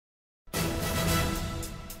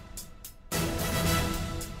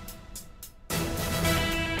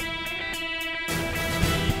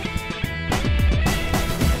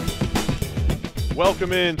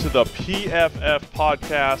Welcome into the PFF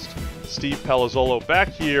podcast. Steve Palazzolo back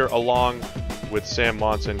here along with Sam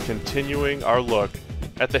Monson, continuing our look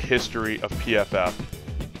at the history of PFF.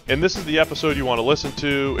 And this is the episode you want to listen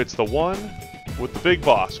to. It's the one with the big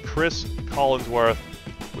boss, Cris Collinsworth.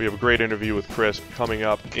 We have a great interview with Cris coming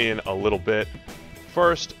up in a little bit.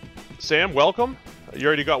 First, Sam, welcome. You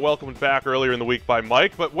already got welcomed back earlier in the week by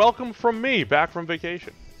Mike, but welcome from me, back from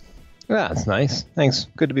vacation. Yeah, that's nice. Thanks.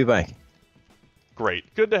 Good to be back.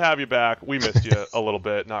 Great. Good to have you back. We missed you a little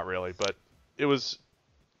bit. Not really, but it was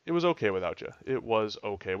okay without you. It was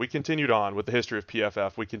okay. We continued on with the history of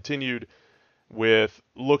PFF. We continued with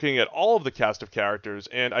looking at all of the cast of characters,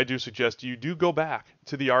 and I do suggest you do go back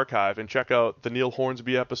to the archive and check out the Neil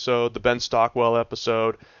Hornsby episode, the Ben Stockwell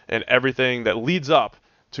episode, and everything that leads up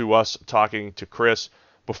to us talking to Cris.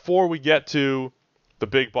 Before we get to the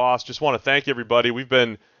big boss, just want to thank everybody. We've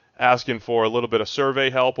been asking for a little bit of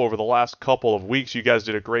survey help over the last couple of weeks. You guys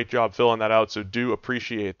did a great job filling that out, so do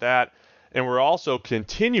appreciate that. And we're also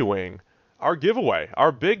continuing our giveaway,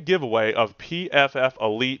 our big giveaway of PFF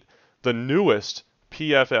Elite, the newest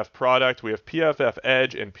PFF product. We have PFF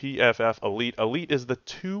Edge and PFF Elite. Elite is the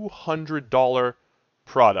 $200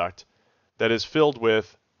 product that is filled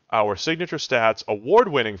with our signature stats,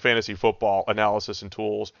 award-winning fantasy football analysis and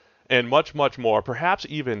tools, and much, much more. Perhaps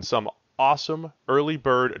even some awesome early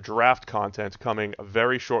bird draft content coming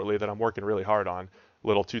very shortly that I'm working really hard on.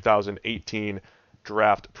 Little 2018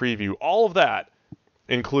 draft preview. All of that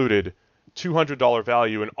included $200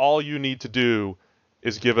 value, and all you need to do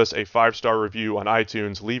is give us a 5-star review on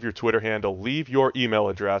iTunes, leave your Twitter handle, leave your email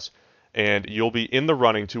address, and you'll be in the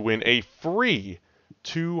running to win a free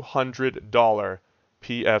 $200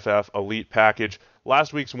 PFF Elite package.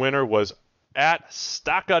 Last week's winner was at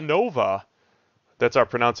Stakhanova. That's our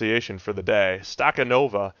pronunciation for the day.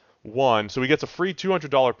 Stakhanova won. So he gets a free $200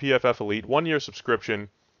 PFF Elite, 1-year subscription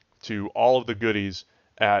to all of the goodies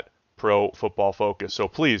at Pro Football Focus. So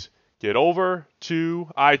please get over to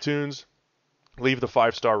iTunes, leave the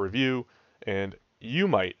 5-star review, and you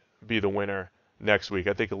might be the winner next week.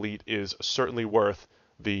 I think Elite is certainly worth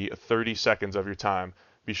the 30 seconds of your time.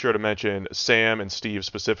 Be sure to mention Sam and Steve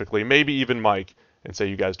specifically, maybe even Mike, and say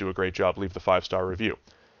you guys do a great job. Leave the 5-star review.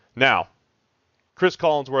 Now, Cris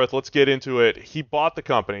Collinsworth, let's get into it. He bought the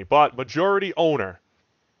company, bought majority owner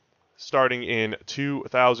starting in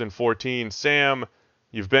 2014. Sam,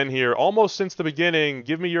 you've been here almost since the beginning.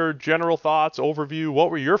 Give me your general thoughts, overview.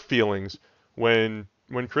 What were your feelings when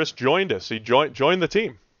Cris joined us? He joined the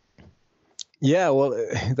team. Yeah, well,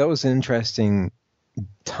 that was an interesting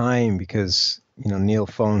time because, Neil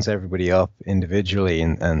phones everybody up individually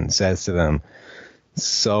and says to them,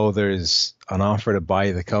 so there's an offer to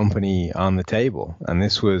buy the company on the table. And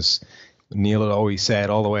this was, Neil had always said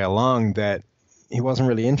all the way along that he wasn't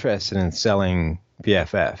really interested in selling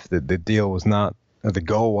PFF. The deal was not, or the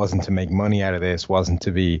goal wasn't to make money out of this, wasn't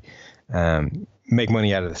to be, make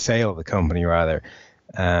money out of the sale of the company rather.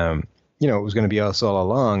 It was going to be us all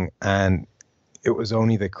along. And it was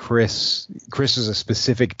only that Cris was a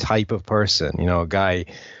specific type of person, a guy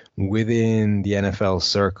within the NFL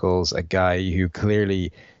circles, a guy who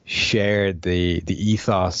clearly shared the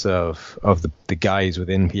ethos of the guys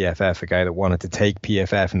within PFF, a guy that wanted to take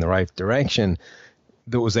PFF in the right direction,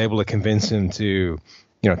 that was able to convince him to,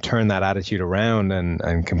 turn that attitude around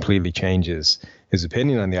and completely change his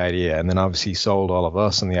opinion on the idea. And then obviously sold all of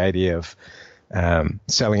us on the idea of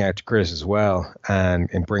selling out to Cris as well and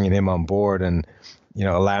bringing him on board and,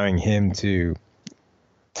 allowing him to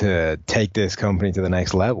take this company to the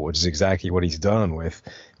next level, which is exactly what he's done with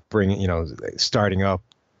starting up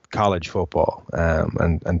college football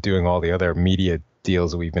and doing all the other media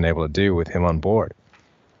deals that we've been able to do with him on board.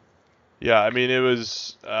 Yeah, I mean, it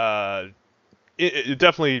was it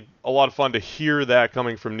definitely a lot of fun to hear that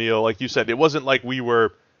coming from Neil. Like you said, it wasn't like we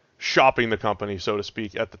were shopping the company, so to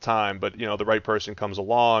speak, at the time, but the right person comes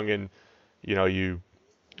along and you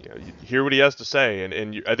hear what he has to say,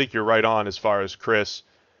 and I think you're right on as far as Cris.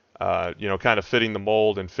 Kind of fitting the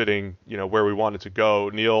mold and fitting, where we wanted to go.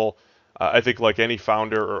 Neil, I think like any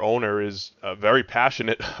founder or owner is very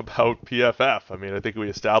passionate about PFF. I mean, I think we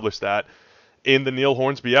established that in the Neil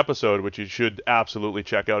Hornsby episode, which you should absolutely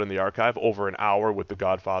check out in the archive, over an hour with the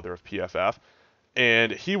godfather of PFF.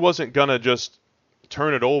 And he wasn't going to just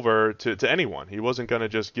turn it over to anyone. He wasn't going to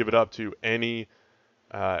just give it up to anybody.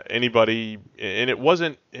 And it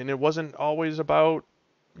wasn't always about,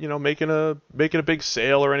 making a big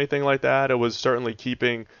sale or anything like that. It was certainly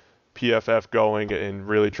keeping PFF going and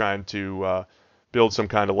really trying to build some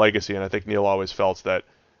kind of legacy. And I think Neil always felt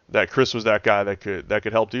that Cris was that guy that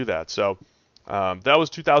could help do that. So that was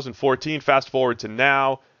 2014. Fast forward to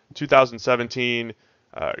now, 2017,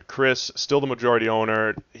 Cris, still the majority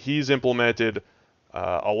owner. He's implemented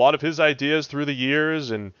a lot of his ideas through the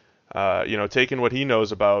years, and taking what he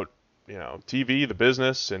knows about TV, the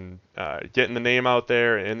business, and getting the name out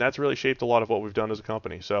there, and that's really shaped a lot of what we've done as a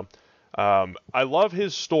company. So I love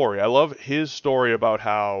his story. I love his story about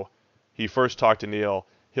how he first talked to Neil.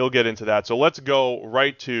 He'll get into that. So let's go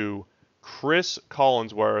right to Cris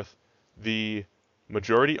Collinsworth, the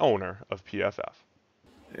majority owner of PFF.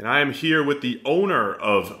 And I am here with the owner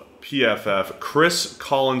of PFF, Cris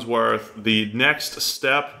Collinsworth. The next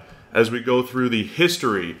step as we go through the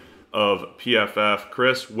history of PFF.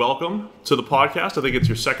 Cris, welcome to the podcast. I think it's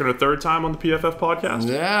your second or third time on the PFF podcast.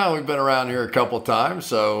 Yeah, we've been around here a couple of times,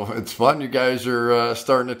 so it's fun. You guys are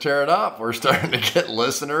starting to tear it up. We're starting to get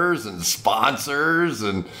listeners and sponsors,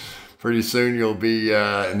 and pretty soon you'll be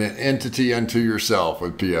an entity unto yourself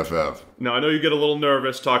with PFF. Now, I know you get a little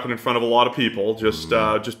nervous talking in front of a lot of people. Just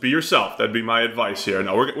be yourself. That'd be my advice here.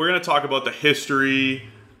 Now, we're going to talk about the history.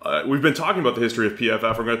 We've been talking about the history of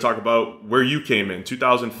PFF. We're going to talk about where you came in,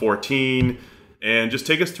 2014, and just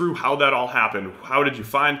take us through how that all happened. How did you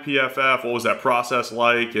find PFF? What was that process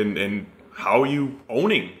like? And how are you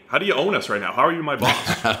owning? How do you own us right now? How are you my boss?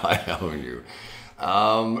 How do I own you?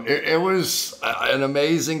 It was an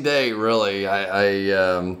amazing day, really.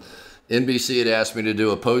 NBC had asked me to do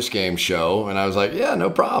a post-game show, and I was like, yeah, no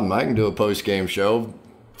problem. I can do a post-game show.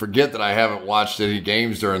 Forget that I haven't watched any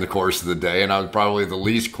games during the course of the day, and I was probably the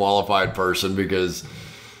least qualified person because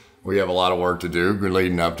we have a lot of work to do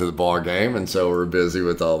leading up to the ball game, and so we're busy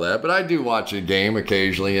with all that. But I do watch a game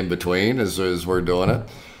occasionally in between as we're doing it.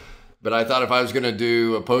 But I thought if I was going to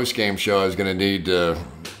do a post-game show, I was going to need to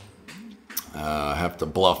have to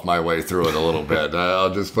bluff my way through it a little bit.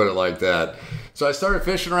 I'll just put it like that. So I started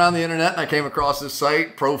fishing around the internet, and I came across this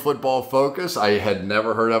site, Pro Football Focus. I had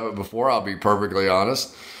never heard of it before, I'll be perfectly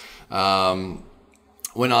honest.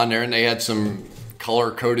 Went on there, and they had some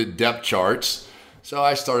color-coded depth charts. So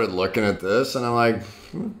I started looking at this, and I'm like,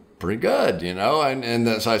 pretty good,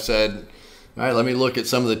 And so I said, all right, let me look at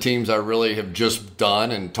some of the teams I really have just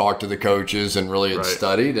done and talked to the coaches and really had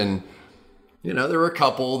studied. And there were a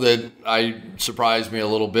couple that surprised me a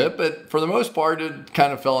little bit, but for the most part, it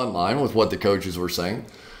kind of fell in line with what the coaches were saying.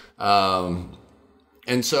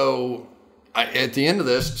 And so at the end of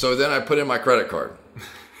this, so then I put in my credit card,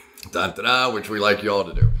 which we like you all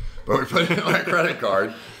to do. But we put in my credit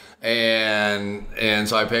card, and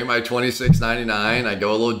so I pay my $26.99. I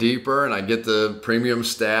go a little deeper, and I get the premium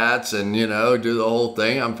stats and, do the whole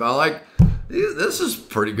thing. I'm like, this is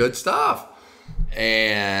pretty good stuff.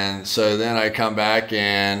 And so then I come back,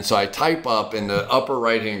 and so I type up in the upper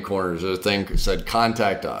right-hand corner, there's a thing that said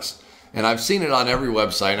contact us. And I've seen it on every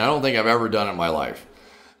website, and I don't think I've ever done it in my life.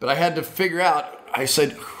 But I had to figure out, I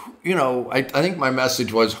said, I think my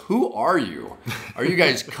message was, who are you? Are you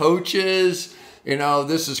guys coaches?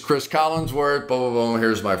 This is Cris Collinsworth, blah, blah, blah,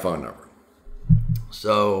 here's my phone number.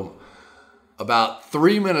 So about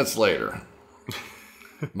 3 minutes later,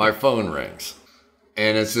 my phone rings.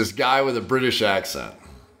 And it's this guy with a British accent.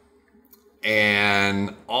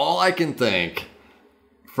 And all I can think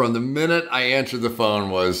from the minute I answered the phone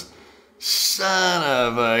was, son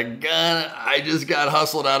of a gun, I just got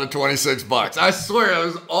hustled out of $26. I swear, that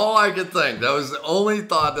was all I could think. That was the only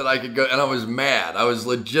thought that I could go. And I was mad. I was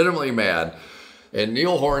legitimately mad. And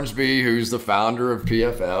Neil Hornsby, who's the founder of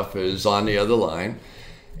PFF, is on the other line.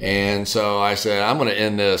 And so I said, I'm going to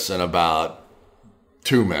end this in about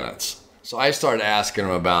 2 minutes. So I started asking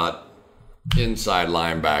him about inside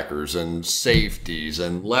linebackers and safeties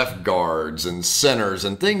and left guards and centers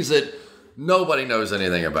and things that nobody knows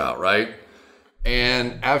anything about, right?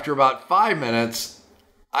 And after about 5 minutes,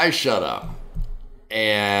 I shut up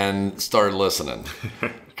and started listening.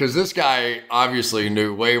 Because this guy obviously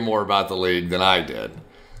knew way more about the league than I did.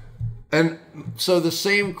 And so the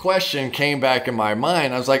same question came back in my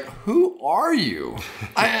mind. I was like, who are you?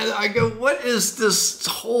 I go, what is this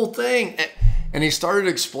whole thing? And he started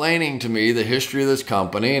explaining to me the history of this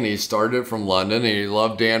company, and he started from London, and he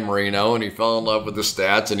loved Dan Marino, and he fell in love with the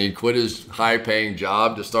stats, and he quit his high-paying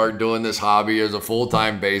job to start doing this hobby as a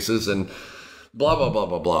full-time basis, and blah, blah, blah,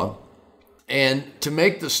 blah, blah. And to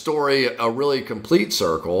make the story a really complete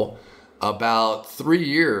circle, about 3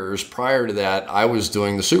 years prior to that, I was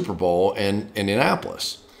doing the Super Bowl in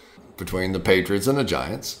Indianapolis between the Patriots and the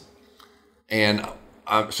Giants. And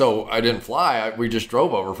so I didn't fly. We just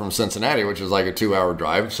drove over from Cincinnati, which is like a 2-hour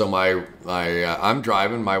drive. So I'm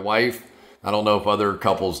driving. My wife, I don't know if other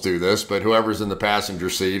couples do this, but whoever's in the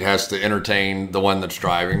passenger seat has to entertain the one that's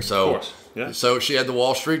driving. So, of course. Yeah. So she had the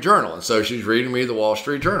Wall Street Journal, and so she's reading me the Wall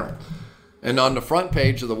Street Journal. And on the front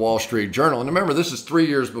page of the Wall Street Journal, and remember, this is 3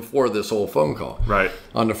 years before this whole phone call. Right.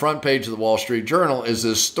 On the front page of the Wall Street Journal is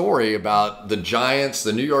this story about the Giants,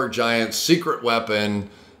 the New York Giants' secret weapon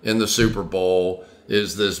in the Super Bowl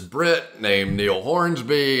is this Brit named Neil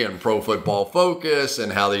Hornsby, and Pro Football Focus,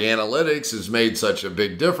 and how the analytics has made such a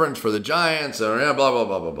big difference for the Giants, and blah, blah,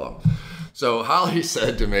 blah, blah, blah. So Holly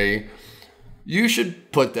said to me, you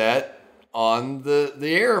should put that on the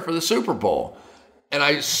air for the Super Bowl. And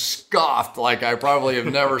I scoffed like I probably have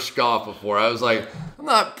never scoffed before. I was like, I'm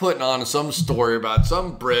not putting on some story about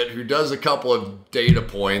some Brit who does a couple of data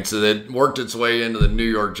points and it worked its way into the New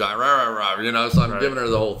York Giants, so I'm giving her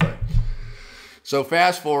the whole thing. So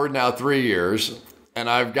fast forward now 3 years, and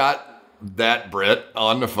I've got that Brit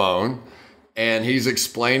on the phone, and he's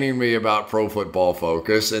explaining me about Pro Football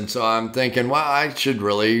Focus. And so I'm thinking, well, I should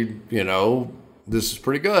really, this is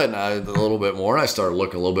pretty good. And a little bit more. And I started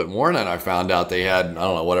looking a little bit more. And then I found out they had, I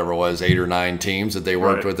don't know, whatever it was, 8 or 9 teams that they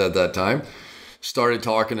worked with at that time. Started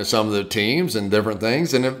talking to some of the teams and different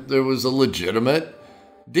things. And it was a legitimate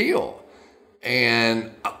deal.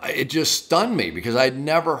 And it just stunned me because I'd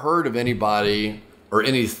never heard of anybody or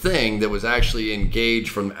anything that was actually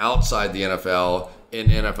engaged from outside the NFL in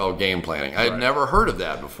NFL game planning. I had never heard of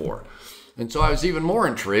that before. And so I was even more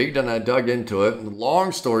intrigued and I dug into it. And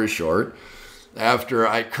long story short, after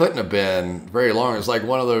I couldn't have been very long. It's like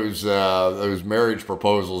one of those marriage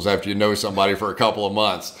proposals after you know somebody for a couple of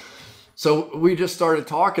months. So we just started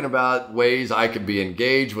talking about ways I could be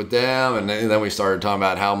engaged with them. And then we started talking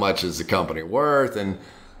about how much is the company worth. And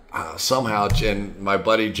somehow, my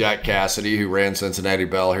buddy Jack Cassidy, who ran Cincinnati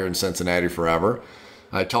Bell here in Cincinnati forever,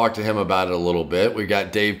 I talked to him about it a little bit. We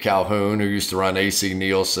got Dave Calhoun, who used to run AC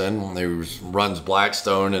Nielsen, who runs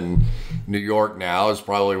Blackstone in New York now, is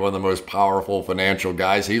probably one of the most powerful financial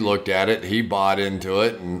guys. He looked at it, he bought into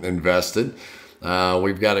it and invested.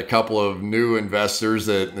 We've got a couple of new investors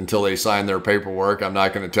that until they sign their paperwork, I'm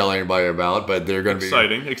not going to tell anybody about, but they're going to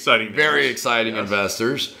be exciting, very exciting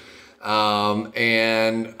investors.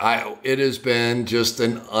 It has been just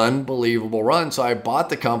an unbelievable run. So I bought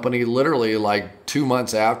the company literally like 2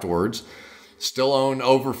 months afterwards, still own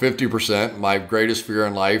over 50%. My greatest fear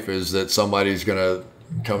in life is that somebody's going to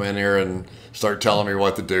come in here and start telling me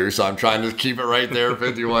what to do. So I'm trying to keep it right there,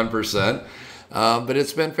 51%. But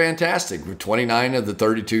it's been fantastic. 29 of the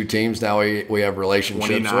 32 teams now we have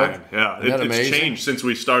relationships 29. with. Yeah, it's changed since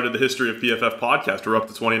we started the History of PFF podcast. We're up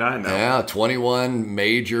to 29 now. Yeah, 21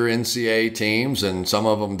 major NCAA teams, and some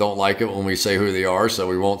of them don't like it when we say who they are, so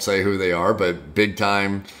we won't say who they are, but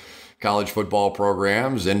big-time college football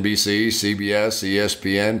programs, NBC, CBS,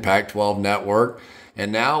 ESPN, Pac-12 Network.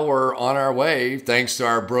 And now we're on our way, thanks to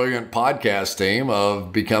our brilliant podcast team,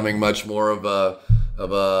 of becoming much more of a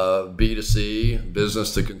B2C,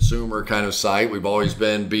 business to consumer kind of site. We've always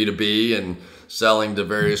been B2B and selling to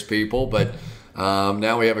various people, but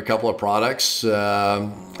now we have a couple of products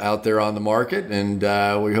out there on the market, and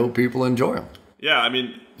we hope people enjoy them. Yeah, I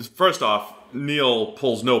mean, first off, Neil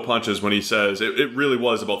pulls no punches when he says it really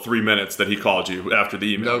was about 3 minutes that he called you after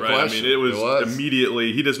the email, no right? Question. I mean, it was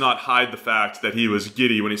immediately. He does not hide the fact that he was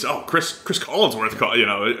giddy when he said, "Oh, Cris Collinsworth,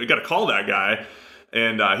 I got to call that guy."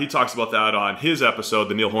 And he talks about that on his episode,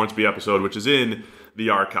 the Neil Hornsby episode, which is in the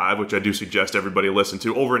archive, which I do suggest everybody listen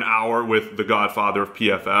to. Over an hour with the godfather of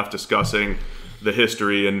PFF discussing the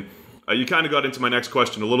history. And you kind of got into my next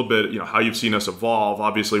question a little bit, how you've seen us evolve.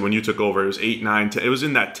 Obviously, when you took over, it was 8, 9, 10. It was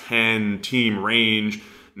in that 10-team range.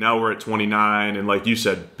 Now we're at 29. And like you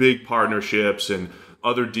said, big partnerships and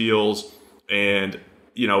other deals. And,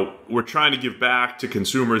 we're trying to give back to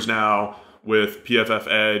consumers now with PFF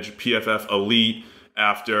Edge, PFF Elite.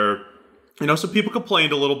 After, some people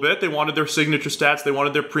complained a little bit. They wanted their signature stats. They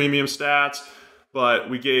wanted their premium stats. But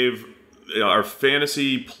we gave our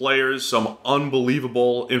fantasy players some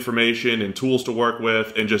unbelievable information and tools to work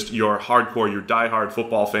with. And just your diehard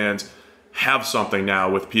football fans have something now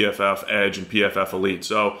with PFF Edge and PFF Elite.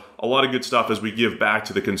 So a lot of good stuff as we give back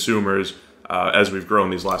to the consumers as we've grown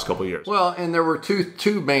these last couple of years. Well, and there were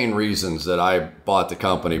two main reasons that I bought the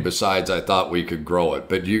company besides I thought we could grow it.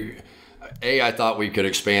 But I thought we could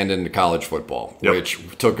expand into college football, which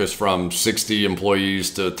took us from 60 employees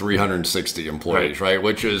to 360 employees, right?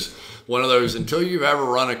 Which is one of those, until you've ever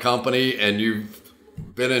run a company and you've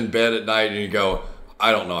been in bed at night and you go,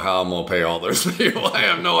 I don't know how I'm going to pay all those people. I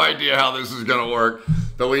have no idea how this is going to work.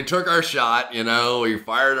 But we took our shot, we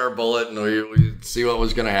fired our bullet and we see what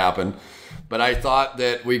was going to happen. But I thought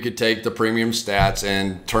that we could take the premium stats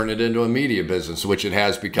and turn it into a media business, which it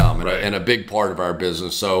has become, and a big part of our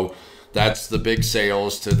business. So that's the big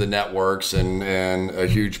sales to the networks and a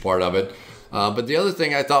huge part of it. But the other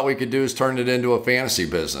thing I thought we could do is turn it into a fantasy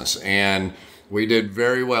business. And we did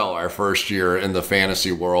very well our first year in the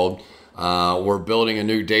fantasy world. We're building a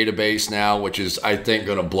new database now, which is, I think,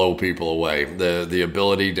 going to blow people away. The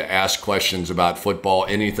ability to ask questions about football,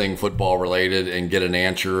 anything football related, and get an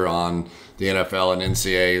answer on the NFL and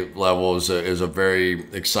NCAA level is a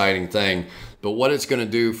very exciting thing. But what it's going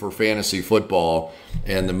to do for fantasy football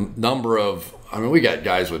and the number of, we got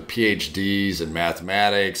guys with PhDs in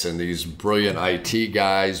mathematics and these brilliant IT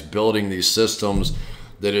guys building these systems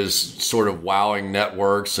that is sort of wowing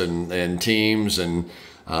networks and teams. And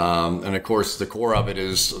of course, the core of it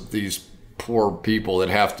is these poor people that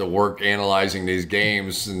have to work analyzing these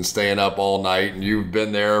games and staying up all night. And you've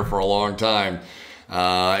been there for a long time.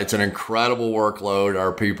 It's an incredible workload.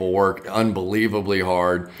 Our people work unbelievably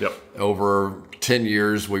hard. Yep. Over 10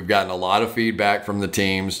 years, we've gotten a lot of feedback from the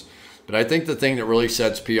teams. But I think the thing that really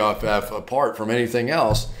sets PFF apart from anything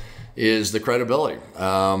else is the credibility.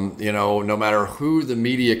 No matter who the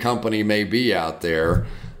media company may be out there,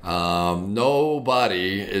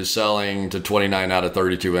 nobody is selling to 29 out of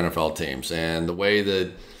 32 NFL teams. And the way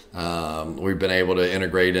that we've been able to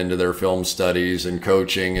integrate into their film studies and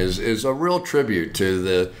coaching is a real tribute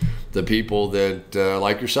to the people that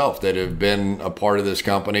like yourself that have been a part of this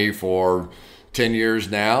company for 10 years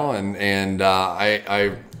now. And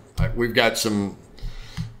we've got some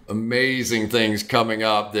amazing things coming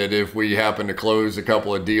up that if we happen to close a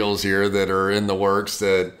couple of deals here that are in the works,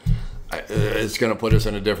 that it's going to put us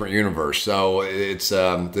in a different universe. So it's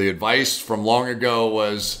the advice from long ago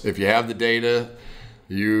was, if you have the data,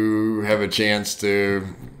 you have a chance to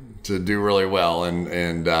do really well,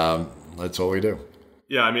 and that's what we do.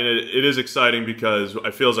 Yeah, it is exciting because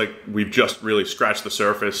it feels like we've just really scratched the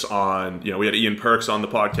surface on, we had Ian Perks on the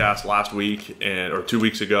podcast last week or 2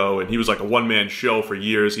 weeks ago, and he was like a one-man show for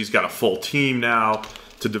years. He's got a full team now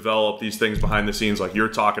to develop these things behind the scenes like you're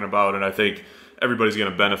talking about, and I think everybody's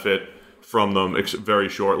going to benefit from them very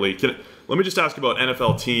shortly. Let me just ask about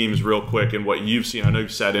NFL teams real quick and what you've seen. I know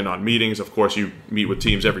you've sat in on meetings. Of course, you meet with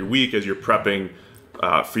teams every week as you're prepping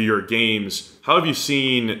for your games. How have you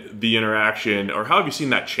seen the interaction, or how have you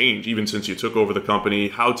seen that change even since you took over the company?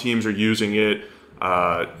 How teams are using it,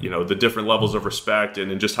 the different levels of respect,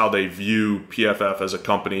 and just how they view PFF as a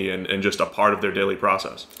company and just a part of their daily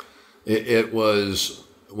process? It was,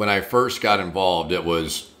 when I first got involved, it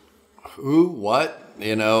was who, what,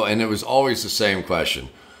 and it was always the same question.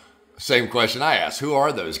 Same question I asked. Who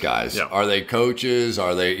are those guys? Yeah. Are they coaches?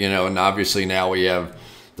 Are they, and obviously now we have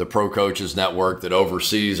the Pro Coaches Network that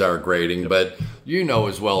oversees our grading. Yep. But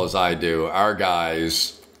as well as I do, our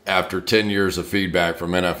guys, after 10 years of feedback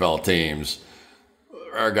from NFL teams,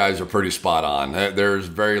 our guys are pretty spot on. There's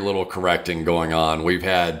very little correcting going on. We've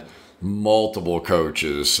had multiple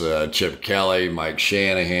coaches, Chip Kelly, Mike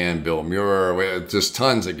Shanahan, Bill Muir, just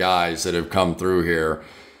tons of guys that have come through here,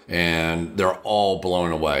 and they're all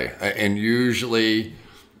blown away. And usually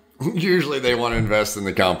they want to invest in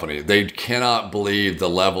the company. They cannot believe the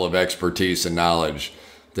level of expertise and knowledge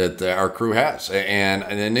that our crew has,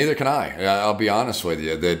 and neither can I. I'll be honest with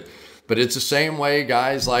you. But it's the same way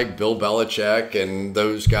guys like Bill Belichick and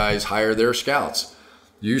those guys hire their scouts.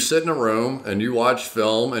 You sit in a room and you watch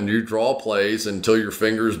film and you draw plays until your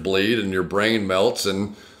fingers bleed and your brain melts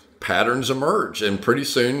and patterns emerge. And pretty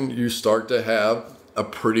soon you start to have a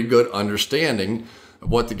pretty good understanding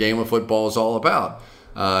of what the game of football is all about.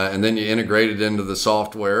 And then you integrate it into the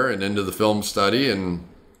software and into the film study. And,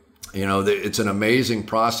 it's an amazing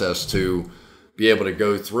process to be able to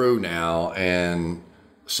go through now and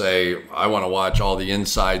say, I want to watch all the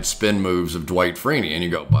inside spin moves of Dwight Freeney. And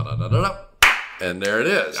you go, ba-da-da-da-da. And there it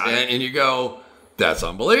is. And you go, that's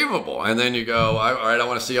unbelievable. And then you go, all right, I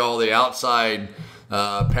want to see all the outside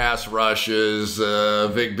pass rushes,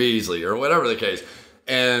 Vic Beasley, or whatever the case.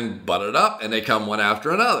 And butt it up, and they come one after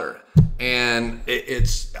another. And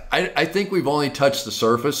I think we've only touched the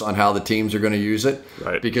surface on how the teams are going to use it.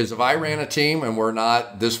 Right. Because if I ran a team and we're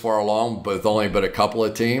not this far along, but a couple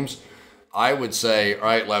of teams, I would say, all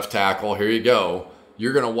right, left tackle, here you go.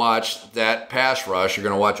 You're going to watch that pass rush. You're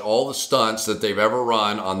going to watch all the stunts that they've ever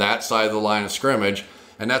run on that side of the line of scrimmage,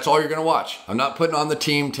 and that's all you're going to watch. I'm not putting on the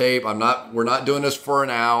team tape. We're not doing this for an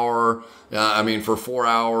hour. For 4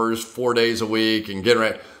 hours, 4 days a week, and get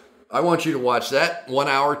ready. I want you to watch that 1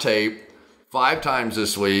 hour tape 5 times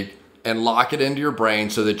this week and lock it into your brain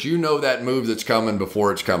so that you know that move that's coming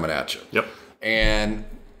before it's coming at you. Yep. And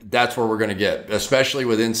that's where we're going to get, especially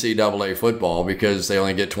with NCAA football, because they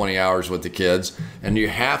only get 20 hours with the kids. And you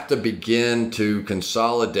have to begin to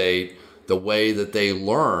consolidate the way that they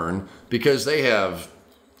learn, because they have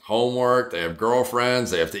homework, they have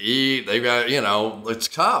girlfriends, they have to eat, they've got, it's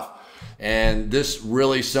tough. And this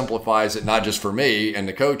really simplifies it, not just for me and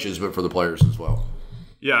the coaches, but for the players as well.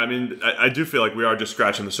 Yeah, I mean, I do feel like we are just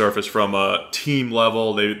scratching the surface from a team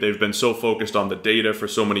level. They've been so focused on the data for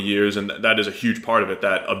so many years, and that is a huge part of it,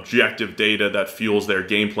 that objective data that fuels their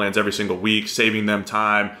game plans every single week, saving them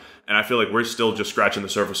time. And I feel like we're still just scratching the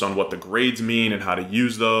surface on what the grades mean and how to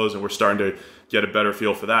use those, and we're starting to get a better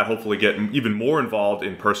feel for that, hopefully get even more involved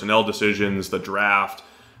in personnel decisions, the draft,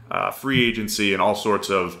 free agency, and all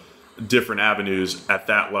sorts of different avenues at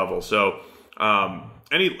that level. So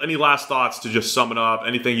any last thoughts to just sum it up?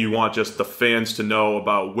 Anything you want just the fans to know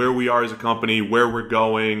about where we are as a company, where we're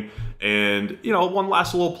going, and one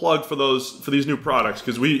last little plug for these new products,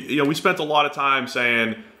 because we spent a lot of time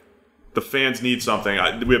saying the fans need something.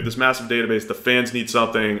 We have this massive database. The fans need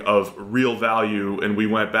something of real value, and we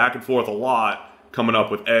went back and forth a lot coming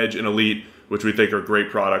up with Edge and Elite, which we think are great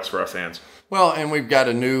products for our fans. Well, and we've got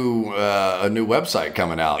a new website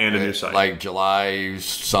coming out. And a new site. Like July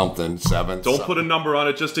something, 7th. Don't put a number on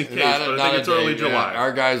it just in case, but I think it's early July.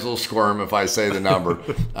 Our guys will squirm if I say the number.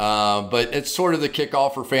 But it's sort of the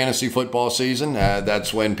kickoff for fantasy football season.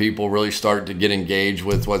 That's when people really start to get engaged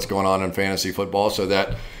with what's going on in fantasy football.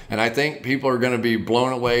 And I think people are going to be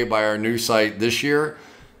blown away by our new site this year.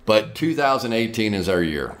 But 2018 is our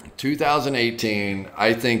year. 2018,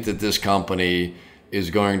 I think that this company is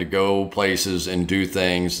going to go places and do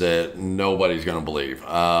things that nobody's going to believe.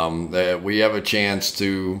 That we have a chance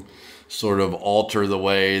to sort of alter the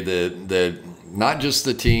way that not just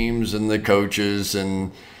the teams and the coaches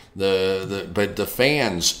and but the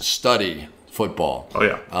fans study football. Oh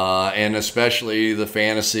yeah. And especially the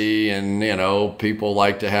fantasy, and people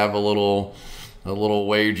like to have a little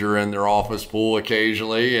wager in their office pool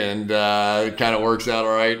occasionally, and it kind of works out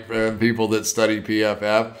all right for people that study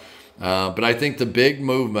PFF. But I think the big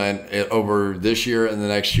movement over this year and the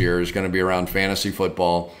next year is going to be around fantasy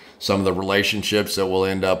football. Some of the relationships that we'll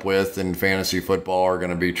end up with in fantasy football are going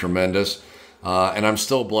to be tremendous. And I'm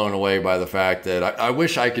still blown away by the fact that I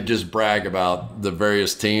wish I could just brag about the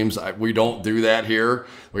various teams. We don't do that here.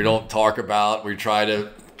 We don't talk about, we try to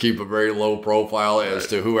keep a very low profile as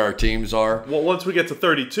to who our teams are. Well, once we get to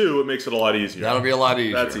 32, it makes it a lot easier. That'll be a lot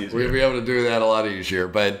easier. That's easier. We'll be able to do that a lot easier.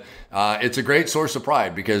 But it's a great source of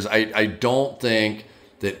pride, because I don't think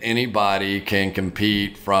that anybody can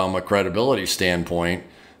compete from a credibility standpoint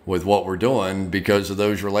with what we're doing because of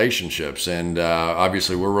those relationships. And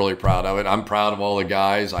obviously, we're really proud of it. I'm proud of all the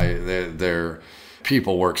guys. They're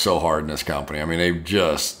people work so hard in this company. I mean, they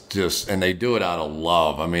just and they do it out of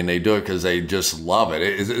love. I mean, they do it because they just love it.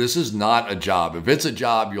 This is not a job. If it's a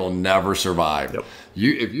job, you'll never survive. Yep.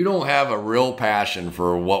 If you don't have a real passion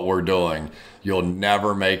for what we're doing, you'll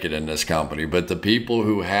never make it in this company. But the people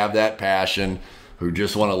who have that passion, who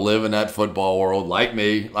just want to live in that football world, like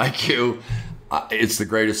me, like you, it's the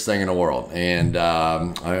greatest thing in the world. And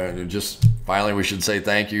just finally, we should say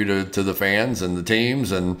thank you to the fans and the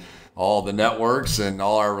teams and all the networks and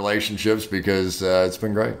all our relationships, because it's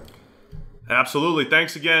been great. Absolutely.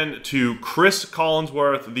 Thanks again to Cris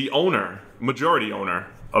Collinsworth, the majority owner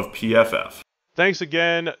of PFF. Thanks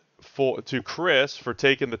again to Cris for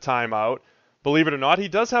taking the time out. Believe it or not, he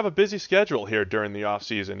does have a busy schedule here during the off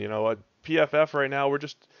season. At PFF right now,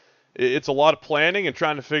 it's a lot of planning and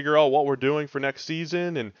trying to figure out what we're doing for next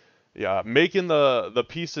season, and making the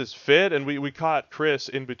pieces fit. And we caught Cris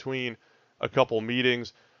in between a couple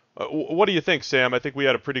meetings. What do you think, Sam? I think we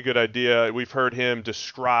had a pretty good idea. We've heard him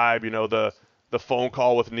describe, the phone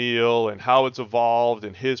call with Neil and how it's evolved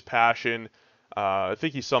and his passion. I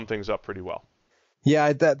think he summed things up pretty well.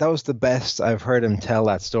 Yeah, that was the best I've heard him tell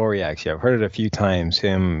that story, actually. I've heard it a few times,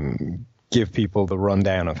 him give people the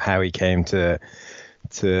rundown of how he came to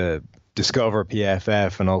discover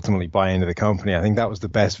PFF and ultimately buy into the company. I think that was the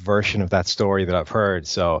best version of that story that I've heard.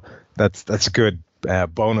 So that's a good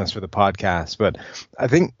bonus for the podcast. But I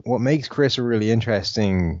think what makes Cris a really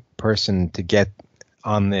interesting person to get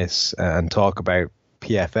on this and talk about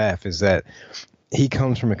PFF is that he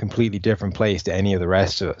comes from a completely different place to any of the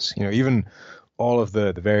rest of us. Even all of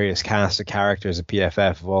the various cast of characters at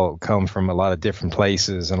PFF have all come from a lot of different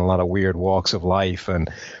places and a lot of weird walks of life, and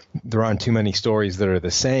there aren't too many stories that are the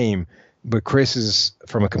same. But Cris is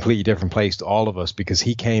from a completely different place to all of us, because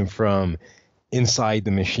he came from inside the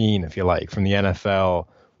machine, if you like, from the NFL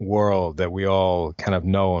world that we all kind of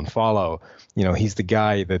know and follow. He's the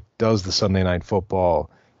guy that does the Sunday Night Football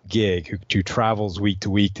gig, who travels week to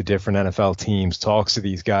week to different NFL teams, talks to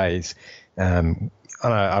these guys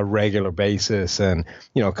on a regular basis, and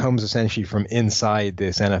comes essentially from inside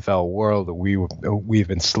this NFL world that we've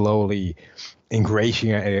been slowly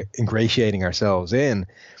ingratiating ourselves in.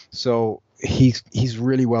 So he's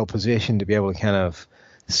really well positioned to be able to kind of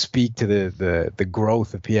speak to the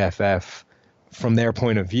growth of PFF from their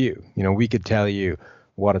point of view. We could tell you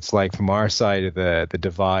what it's like from our side of the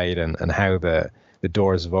divide, and how the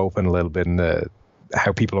doors have opened a little bit, and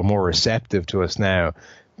how people are more receptive to us now.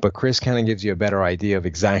 But Cris kind of gives you a better idea of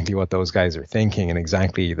exactly what those guys are thinking, and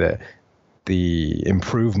exactly the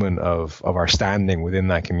improvement of our standing within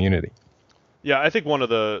that community. Yeah, I think one of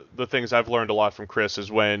the things I've learned a lot from Cris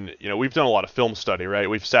is when, we've done a lot of film study, right?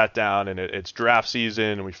 We've sat down and it's draft season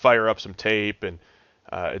and we fire up some tape, and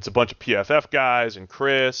it's a bunch of PFF guys and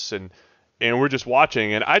Cris, and we're just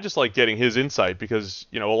watching, and I just like getting his insight because,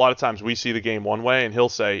 a lot of times we see the game one way and he'll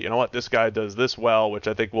say, you know what, this guy does this well, which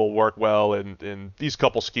I think will work well in these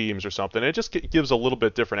couple schemes or something. It just gives a little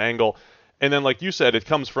bit different angle. And then, like you said, it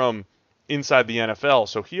comes from inside the NFL.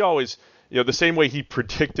 So he always, the same way he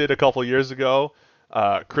predicted a couple years ago,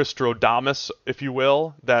 Chris Strodamus, if you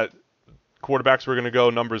will, that quarterbacks were going to go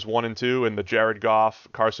numbers 1 and 2 in the Jared Goff,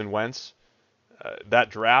 Carson Wentz, that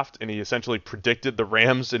draft, and he essentially predicted the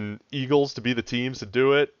Rams and Eagles to be the teams to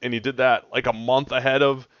do it, and he did that like a month ahead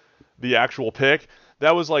of the actual pick.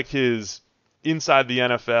 That was like his inside the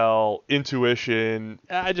NFL intuition.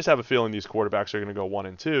 I just have a feeling these quarterbacks are going to go 1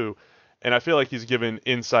 and 2, and I feel like he's given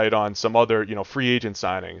insight on some other, free agent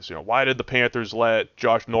signings. Why did the Panthers let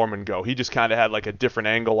Josh Norman go? He just kind of had like a different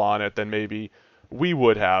angle on it than maybe we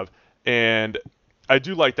would have, and I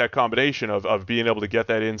do like that combination of being able to get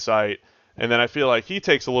that insight. And then I feel like he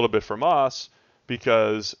takes a little bit from us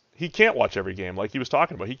because he can't watch every game, like he was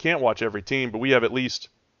talking about. He can't watch every team, but we have at least,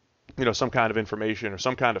 some kind of information or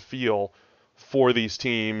some kind of feel for these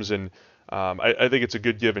teams. And I think it's a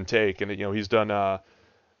good give and take. And, he's done, a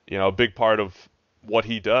big part of what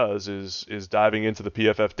he does is diving into the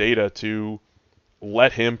PFF data to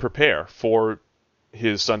let him prepare for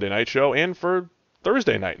his Sunday night show and for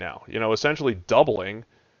Thursday night now, essentially doubling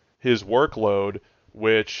his workload,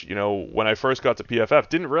 which, when I first got to PFF,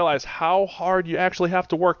 didn't realize how hard you actually have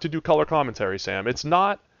to work to do color commentary, Sam. It's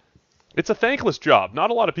a thankless job. Not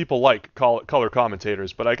a lot of people like color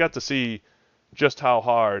commentators, but I got to see just how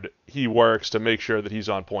hard he works to make sure that he's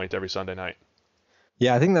on point every Sunday night.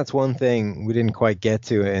 Yeah, I think that's one thing we didn't quite get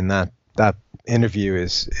to in that interview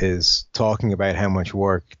is talking about how much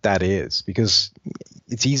work that is, because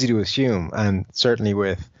it's easy to assume, and certainly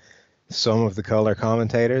with some of the color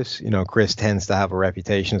commentators, Cris tends to have a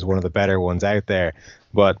reputation as one of the better ones out there,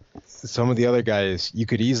 but some of the other guys, you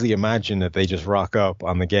could easily imagine that they just rock up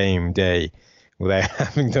on the game day without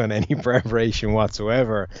having done any preparation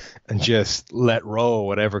whatsoever and just let roll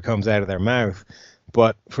whatever comes out of their mouth.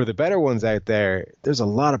 But for the better ones out there, there's a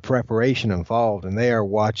lot of preparation involved, and they are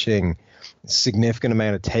watching a significant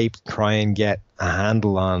amount of tape to try and get a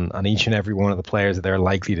handle on each and every one of the players that they're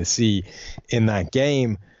likely to see in that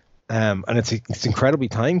game. And it's incredibly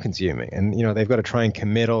time consuming, and they've got to try and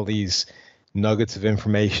commit all these nuggets of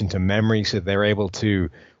information to memory so they're able to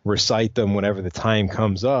recite them whenever the time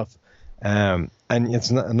comes up. And it's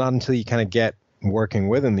not until you kind of get working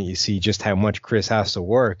with him that you see just how much Cris has to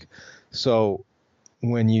work. So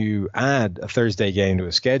when you add a Thursday game to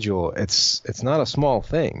a schedule, it's not a small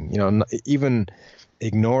thing. Even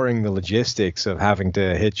ignoring the logistics of having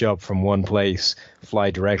to hitch up from one place, fly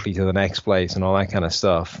directly to the next place, and all that kind of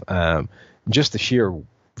stuff. Just the sheer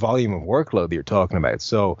volume of workload that you're talking about.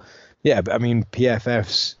 So, yeah, I mean,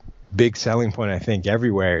 PFF's big selling point, I think,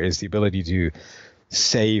 everywhere is the ability to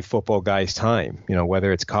save football guys time.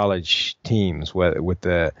 Whether it's college teams, with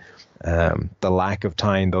the lack of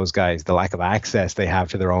time those guys, the lack of access they have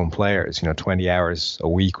to their own players. 20 hours a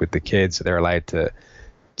week with the kids, so they're allowed to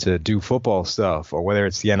do football stuff, or whether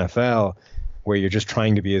it's the NFL where you're just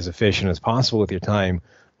trying to be as efficient as possible with your time,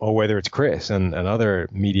 or whether it's Cris and other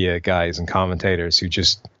media guys and commentators who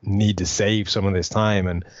just need to save some of this time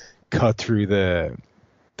and cut through the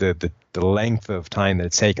length of time that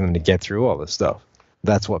it's taken them to get through all this stuff.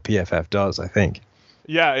 That's what PFF does, I think.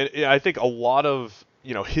 Yeah, I think a lot of,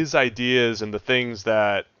 his ideas and the things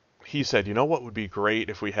that he said, what would be great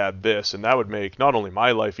if we had this, and that would make not only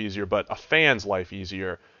my life easier, but a fan's life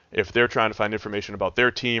easier if they're trying to find information about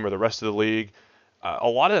their team or the rest of the league. A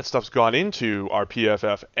lot of that stuff's gone into our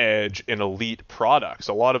PFF Edge and Elite products.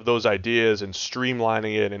 A lot of those ideas and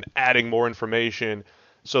streamlining it and adding more information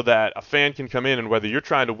so that a fan can come in, and whether you're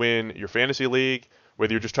trying to win your fantasy league,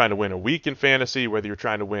 whether you're just trying to win a week in fantasy, whether you're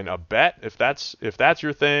trying to win a bet, if that's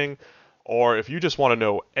your thing, or if you just want to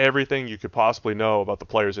know everything you could possibly know about the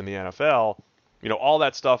players in the NFL, all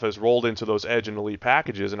that stuff has rolled into those Edge and Elite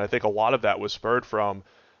packages, and I think a lot of that was spurred from,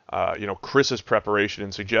 Chris's preparation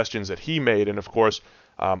and suggestions that he made, and of course,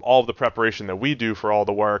 all of the preparation that we do for all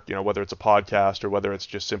the work, whether it's a podcast or whether it's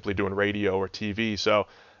just simply doing radio or TV. So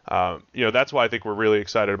That's why I think we're really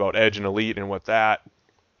excited about Edge and Elite and what that,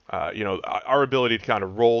 our ability to kind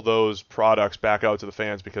of roll those products back out to the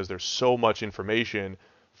fans, because there's so much information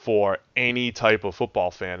for any type of football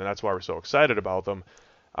fan, and that's why we're so excited about them.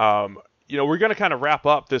 We're going to kind of wrap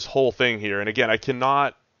up this whole thing here, and again, I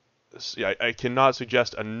cannot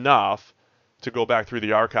suggest enough to go back through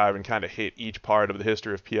the archive and kind of hit each part of the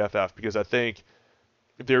history of PFF, because I think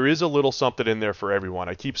there is a little something in there for everyone.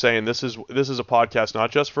 I keep saying this is a podcast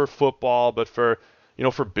not just for football, but for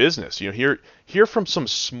business. Hear from some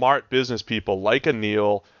smart business people like a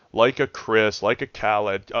Neil, like a Cris, like a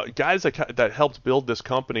Khaled, guys that helped build this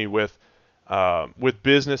company with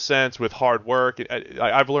business sense, with hard work.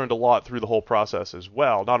 I've learned a lot through the whole process as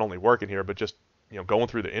well, not only working here, but just going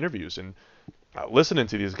through the interviews and listening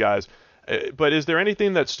to these guys. But is there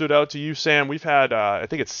anything that stood out to you, Sam? We've had, I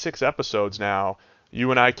think it's 6 episodes now.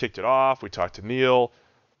 You and I kicked it off. We talked to Neil,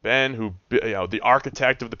 Ben, who, the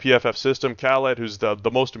architect of the PFF system, Khaled, who's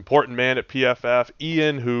the most important man at PFF,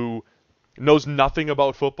 Ian, who knows nothing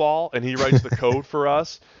about football, and he writes the code for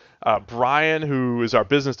us, Brian, who is our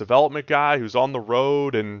business development guy, who's on the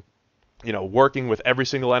road and, working with every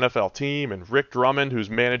single NFL team, and Rick Drummond, who's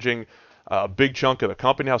managing a big chunk of the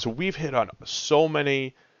company now. So we've hit on so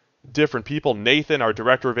many different people. Nathan, our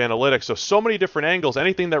director of analytics. So many different angles.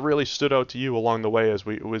 Anything that really stood out to you along the way as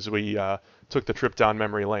we took the trip down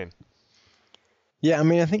memory lane? Yeah,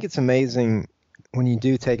 I think it's amazing when you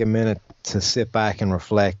do take a minute to sit back and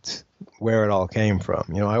reflect where it all came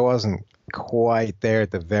from. I wasn't quite there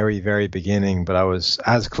at the very, very beginning, but I was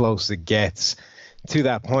as close as it gets to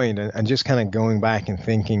that point, and just kind of going back and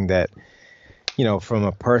thinking that, from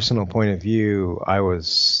a personal point of view, I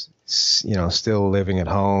was still living at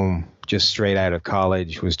home, just straight out of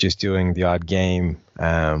college, was just doing the odd game,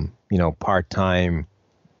 part-time,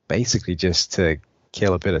 basically just to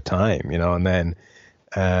kill a bit of time, and then,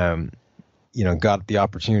 got the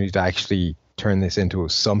opportunity to actually turn this into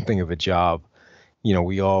something of a job.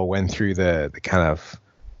 We all went through the kind of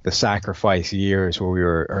the sacrifice years where we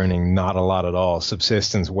were earning not a lot at all,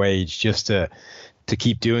 subsistence wage, just to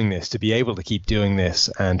keep doing this, to be able to keep doing this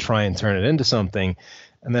and try and turn it into something.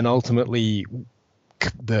 And then ultimately,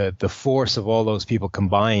 the force of all those people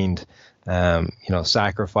combined,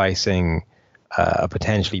 sacrificing a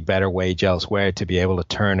potentially better wage elsewhere to be able to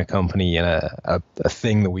turn a company and a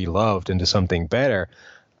thing that we loved into something better,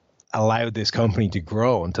 allowed this company to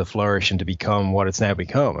grow and to flourish and to become what it's now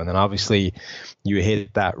become. And then obviously you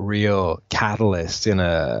hit that real catalyst in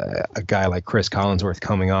a guy like Cris Collinsworth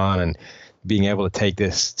coming on and being able to take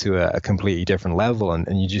this to a completely different level.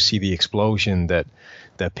 And you just see the explosion that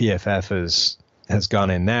PFF has gone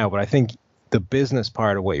in now. But I think the business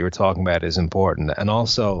part of what you were talking about is important. And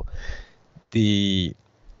also the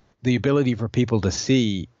ability for people to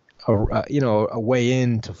see a way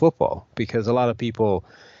into football, because a lot of people,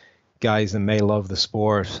 guys that may love the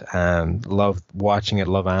sport and love watching it,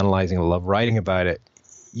 love analyzing it, love writing about it,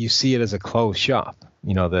 you see it as a closed shop.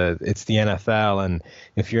 It's the NFL, and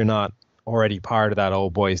if you're not already part of that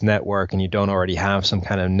old boys network and you don't already have some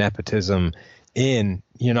kind of nepotism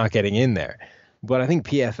you're not getting in there. But I think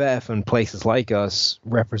PFF and places like us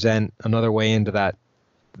represent another way into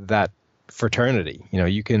that fraternity.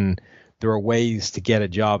 There are ways to get a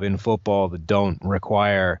job in football that don't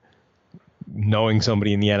require knowing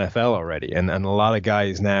somebody in the NFL already. And a lot of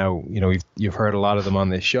guys now, you've heard a lot of them on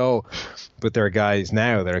this show, but there are guys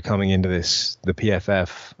now that are coming into the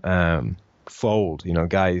PFF fold,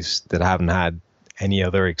 guys that haven't had any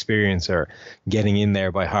other experience or getting in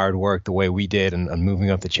there by hard work the way we did and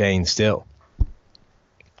moving up the chain still.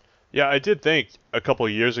 Yeah, I did think a couple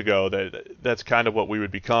of years ago that's kind of what we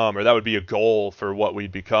would become, or that would be a goal for what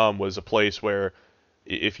we'd become, was a place where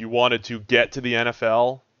if you wanted to get to the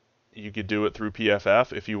NFL, you could do it through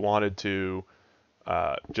PFF. If you wanted to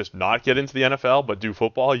just not get into the NFL but do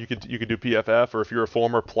football, you could do PFF. Or if you're a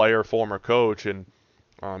former player, former coach, and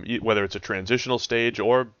whether it's a transitional stage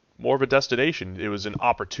or more of a destination, it was an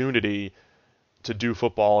opportunity to do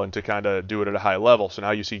football and to kind of do it at a high level. So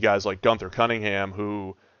now you see guys like Gunther Cunningham,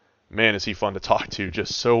 who, man, is he fun to talk to,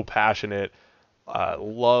 just so passionate,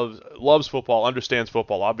 loves football, understands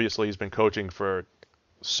football. Obviously, he's been coaching for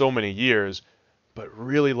so many years, but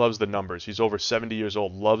really loves the numbers. He's over 70 years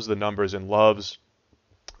old, loves the numbers, and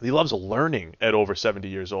he loves learning at over 70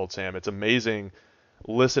 years old, Sam. It's amazing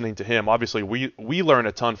listening to him. Obviously, we learn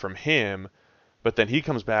a ton from him, but then he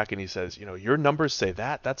comes back and he says, your numbers say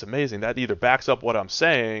that. That's amazing. That either backs up what I'm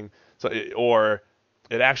saying, or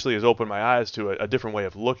it actually has opened my eyes to a different way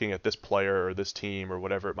of looking at this player or this team or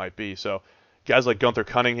whatever it might be. So guys like Gunther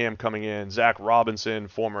Cunningham coming in, Zach Robinson,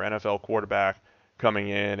 former NFL quarterback, coming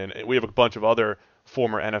in, and we have a bunch of other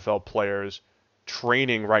former NFL players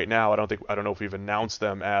training right now. I don't know if we've announced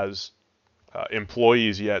them as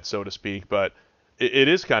employees yet, so to speak, but it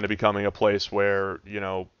is kind of becoming a place where,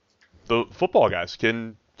 the football guys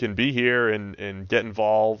can be here and get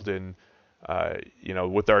involved and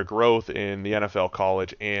with our growth in the NFL,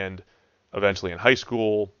 college, and eventually in high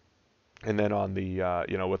school, and then on the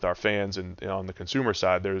with our fans and on the consumer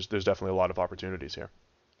side, there's definitely a lot of opportunities here.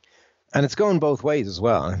 And it's going both ways as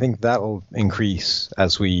well. I think that'll increase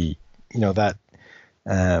as we, that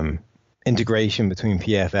integration between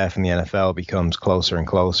PFF and the NFL becomes closer and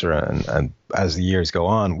closer. And as the years go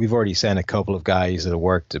on, we've already sent a couple of guys that have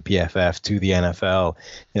worked at PFF to the NFL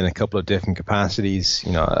in a couple of different capacities.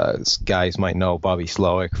 Guys might know Bobby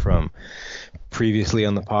Slowick from previously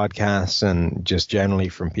on the podcast, and just generally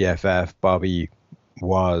from PFF. Bobby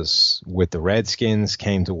was with the Redskins,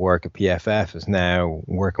 came to work at PFF, is now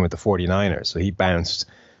working with the 49ers. So he bounced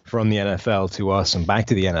from the NFL to us and back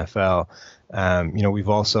to the NFL. We've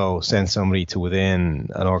also sent somebody to within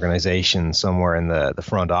an organization somewhere in the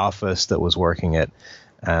front office that was working at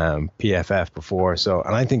PFF before. So,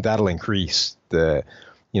 and I think that'll increase the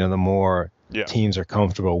more teams are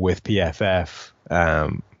comfortable with PFF,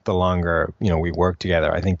 the longer, we work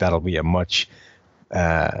together. I think that'll be a much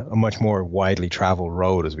more widely traveled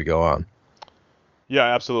road as we go on. Yeah,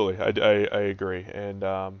 absolutely. I agree. And,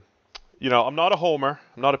 I'm not a homer.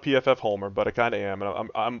 I'm not a PFF homer, but I kind of am. And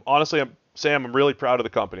I'm honestly, Sam, I'm really proud of the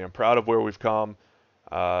company. I'm proud of where we've come.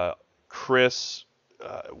 Cris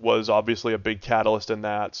was obviously a big catalyst in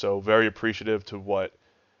that, so very appreciative to what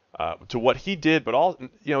he did. But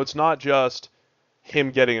it's not just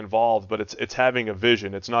him getting involved, but it's having a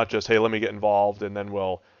vision. It's not just, hey, let me get involved and then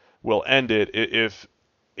we'll end it.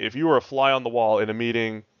 If you were a fly on the wall in a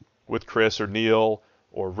meeting with Cris or Neil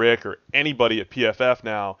or Rick or anybody at PFF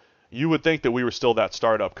now, you would think that we were still that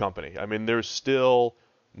startup company. I mean, there's still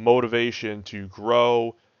motivation to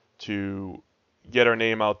grow, to get our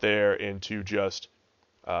name out there, and to just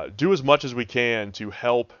do as much as we can to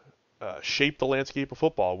help shape the landscape of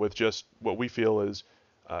football with just what we feel is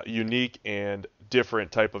unique and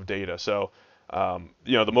different type of data. So,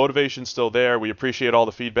 the motivation's still there. We appreciate all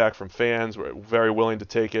the feedback from fans. We're very willing to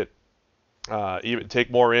take it, even take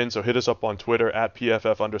more in. So hit us up on Twitter at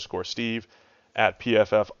PFF_Steve, at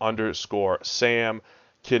PFF_Sam.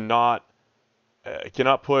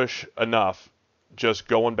 Cannot push enough. Just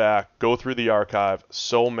going back, go through the archive.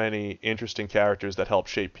 So many interesting characters that help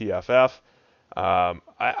shape PFF.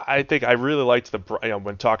 I think I really liked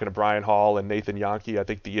when talking to Brian Hall and Nathan Yankee. I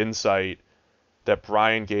think the insight that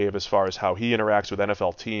Brian gave as far as how he interacts with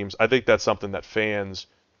NFL teams, I think that's something that fans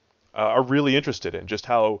are really interested in. Just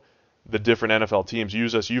how the different NFL teams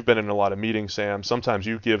use us. You've been in a lot of meetings, Sam. Sometimes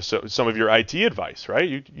you give some of your IT advice, right?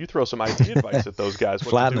 You throw some IT advice at those guys.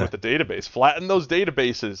 What to do with the database. Flatten those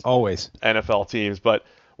databases. Always. NFL teams. But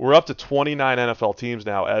we're up to 29 NFL teams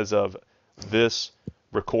now as of this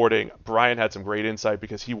recording. Brian had some great insight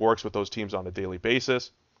because he works with those teams on a daily basis.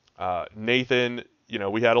 Nathan,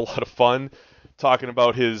 we had a lot of fun talking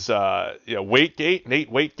about his Waitgate,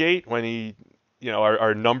 Nate Waitgate, when he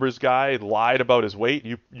our numbers guy lied about his weight.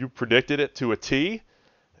 You predicted it to a T.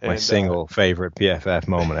 My single favorite PFF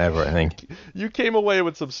moment ever, I think. You came away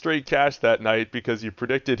with some straight cash that night because you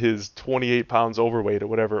predicted his 28 pounds overweight or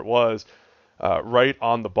whatever it was, right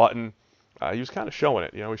on the button. He was kind of showing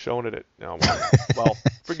it. He's showing it well,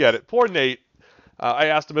 forget it. Poor Nate. I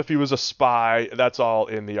asked him if he was a spy. That's all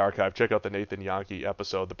in the archive. Check out the Nathan Yankee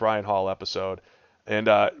episode, the Brian Hall episode. And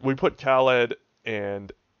we put Khaled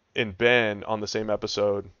and Ben on the same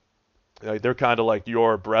episode. They're kind of like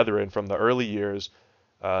your brethren from the early years,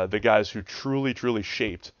 the guys who truly, truly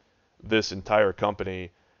shaped this entire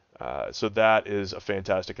company. So that is a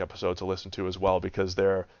fantastic episode to listen to as well, because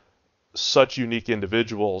they're such unique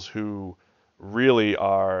individuals who really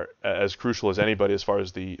are as crucial as anybody as far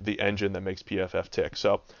as the engine that makes PFF tick.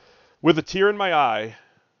 So with a tear in my eye,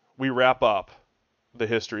 we wrap up the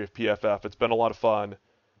history of PFF. It's been a lot of fun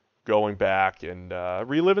going back and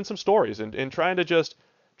reliving some stories and trying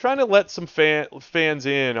to let some fans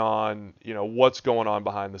in on what's going on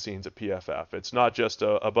behind the scenes at PFF. It's not just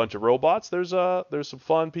a bunch of robots. There's some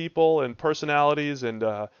fun people and personalities and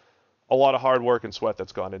a lot of hard work and sweat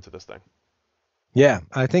that's gone into this thing. Yeah,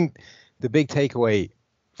 I think the big takeaway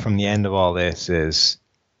from the end of all this is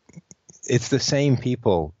it's the same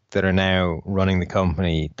people that are now running the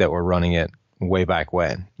company that were running it way back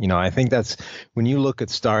when. I think that's when you look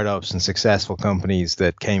at startups and successful companies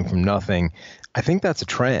that came from nothing, I think that's a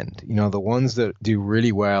trend. The ones that do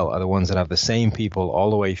really well are the ones that have the same people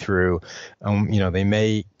all the way through. They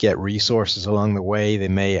may get resources along the way. They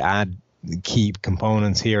may add key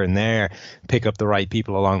components here and there, pick up the right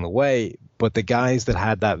people along the way. But the guys that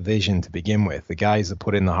had that vision to begin with, the guys that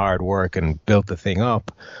put in the hard work and built the thing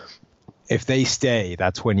up, if they stay,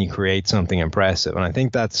 that's when you create something impressive. And I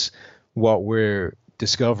think that's what we're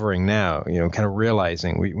discovering now, kind of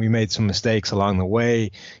realizing we made some mistakes along the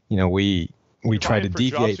way. We try to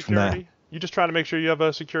deviate from that. You just trying to make sure you have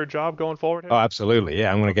a secure job going forward here? Oh, absolutely.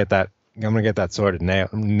 Yeah, I'm going to get that sorted,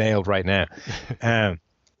 nailed right now.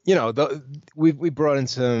 We brought in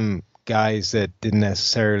some guys that didn't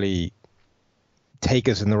necessarily take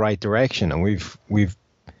us in the right direction, and we've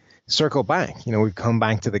circled back. We've come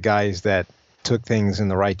back to the guys that took things in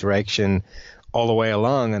the right direction all the way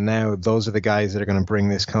along, and now those are the guys that are going to bring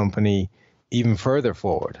this company even further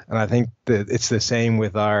forward. And I think that it's the same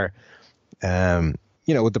with our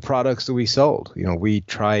with the products that we sold. We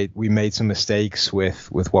made some mistakes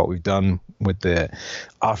with what we've done with the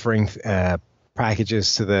offering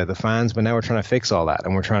packages to the fans, but now we're trying to fix all that,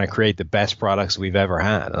 and we're trying to create the best products we've ever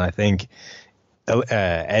had. And I think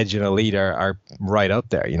Edge and Elite are right up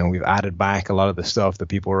there. We've added back a lot of the stuff that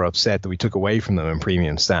people were upset that we took away from them in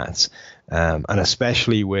premium stats, and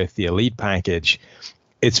especially with the Elite package,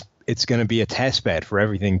 it's going to be a test bed for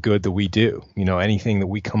everything good that we do. Anything that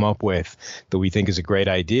we come up with that we think is a great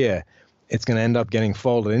idea, it's going to end up getting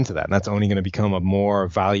folded into that, and that's only going to become a more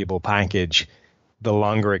valuable package the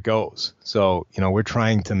longer it goes. So we're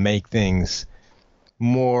trying to make things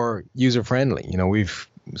more user friendly. We've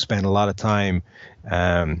spent a lot of time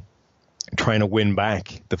trying to win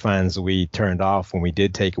back the fans that we turned off when we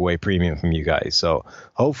did take away premium from you guys. So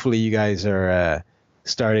hopefully you guys are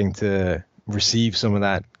starting to receive some of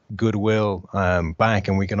that goodwill back,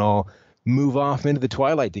 and we can all move off into the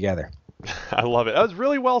twilight together. I love it. That was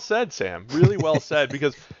really well said, Sam. Really well said,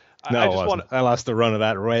 because I lost the run of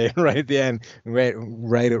that right at the end,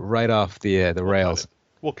 right off the rails.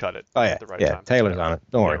 We'll cut it. Oh yeah, at the right time. Taylor's on it.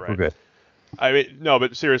 Don't worry, right. We're good. I mean, no,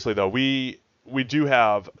 but seriously though, we do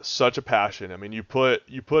have such a passion. I mean, you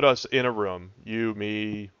put us in a room, you,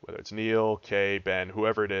 me, whether it's Neil, Kay, Ben,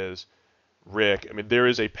 whoever it is, Rick. I mean, there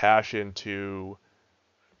is a passion to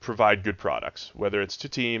provide good products, whether it's to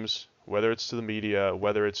teams, whether it's to the media,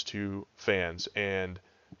 whether it's to fans, and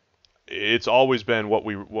it's always been what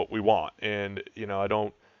we want. And I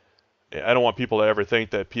don't want people to ever think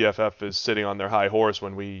that PFF is sitting on their high horse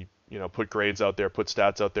when we put grades out there, put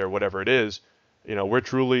stats out there, whatever it is. We're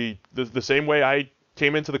truly the same way I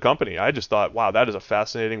came into the company. I just thought, wow, that is a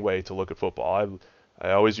fascinating way to look at football.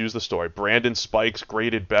 I always use the story. Brandon Spikes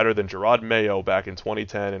graded better than Gerard Mayo back in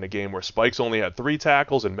 2010 in a game where Spikes only had 3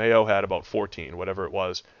 tackles and Mayo had about 14, whatever it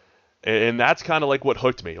was. And that's kind of like what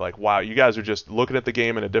hooked me. Like, wow, you guys are just looking at the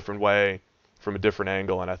game in a different way, from a different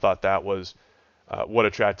angle, and I thought that was what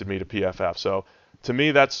attracted me to PFF. So to me,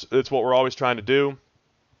 it's what we're always trying to do.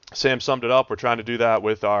 Sam summed it up. We're trying to do that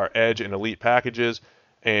with our Edge and Elite packages.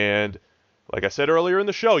 And like I said earlier in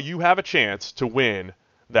the show, you have a chance to win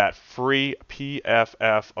that free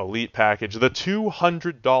PFF Elite package, the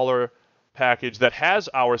 $200 package that has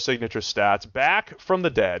our signature stats back from the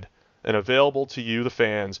dead and available to you, the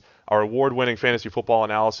fans, our award-winning fantasy football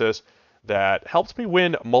analysis that helped me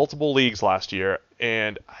win multiple leagues last year.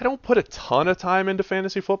 And I don't put a ton of time into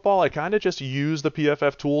fantasy football. I kind of just use the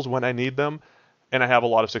PFF tools when I need them, and I have a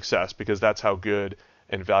lot of success because that's how good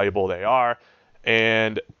and valuable they are.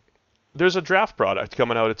 And there's a draft product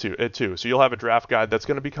coming out at two. So you'll have a draft guide that's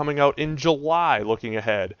going to be coming out in July, looking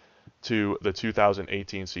ahead to the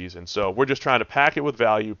 2018 season. So we're just trying to pack it with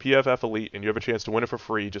value, PFF Elite, and you have a chance to win it for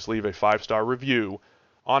free. Just leave a 5-star review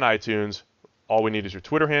on iTunes. All we need is your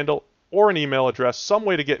Twitter handle or an email address, some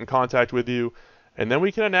way to get in contact with you, and then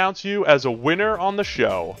we can announce you as a winner on the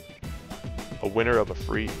show, a winner of a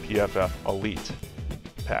free PFF Elite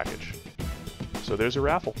package. So there's a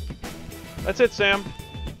raffle. That's it, Sam.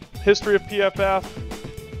 History of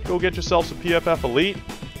PFF. Go get yourself some PFF Elite.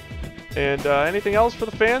 And anything else for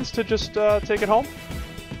the fans to just take it home?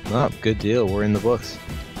 Oh, good deal. We're in the books.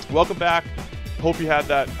 Welcome back. Hope you had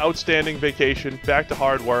that outstanding vacation. Back to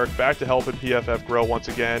hard work. Back to helping PFF grow once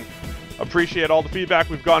again. Appreciate all the feedback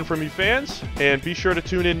we've gotten from you fans. And be sure to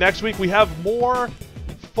tune in next week. We have more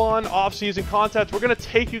fun off-season content. We're going to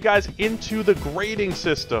take you guys into the grading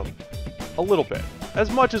system a little bit,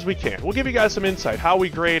 as much as we can. We'll give you guys some insight, how we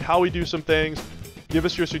grade, how we do some things. Give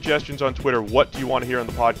us your suggestions on Twitter. What do you want to hear on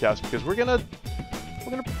the podcast? Because we're gonna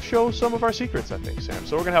show some of our secrets, I think, Sam.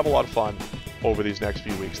 So we're gonna have a lot of fun over these next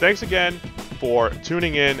few weeks. Thanks again for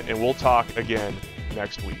tuning in, and we'll talk again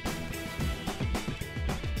next week.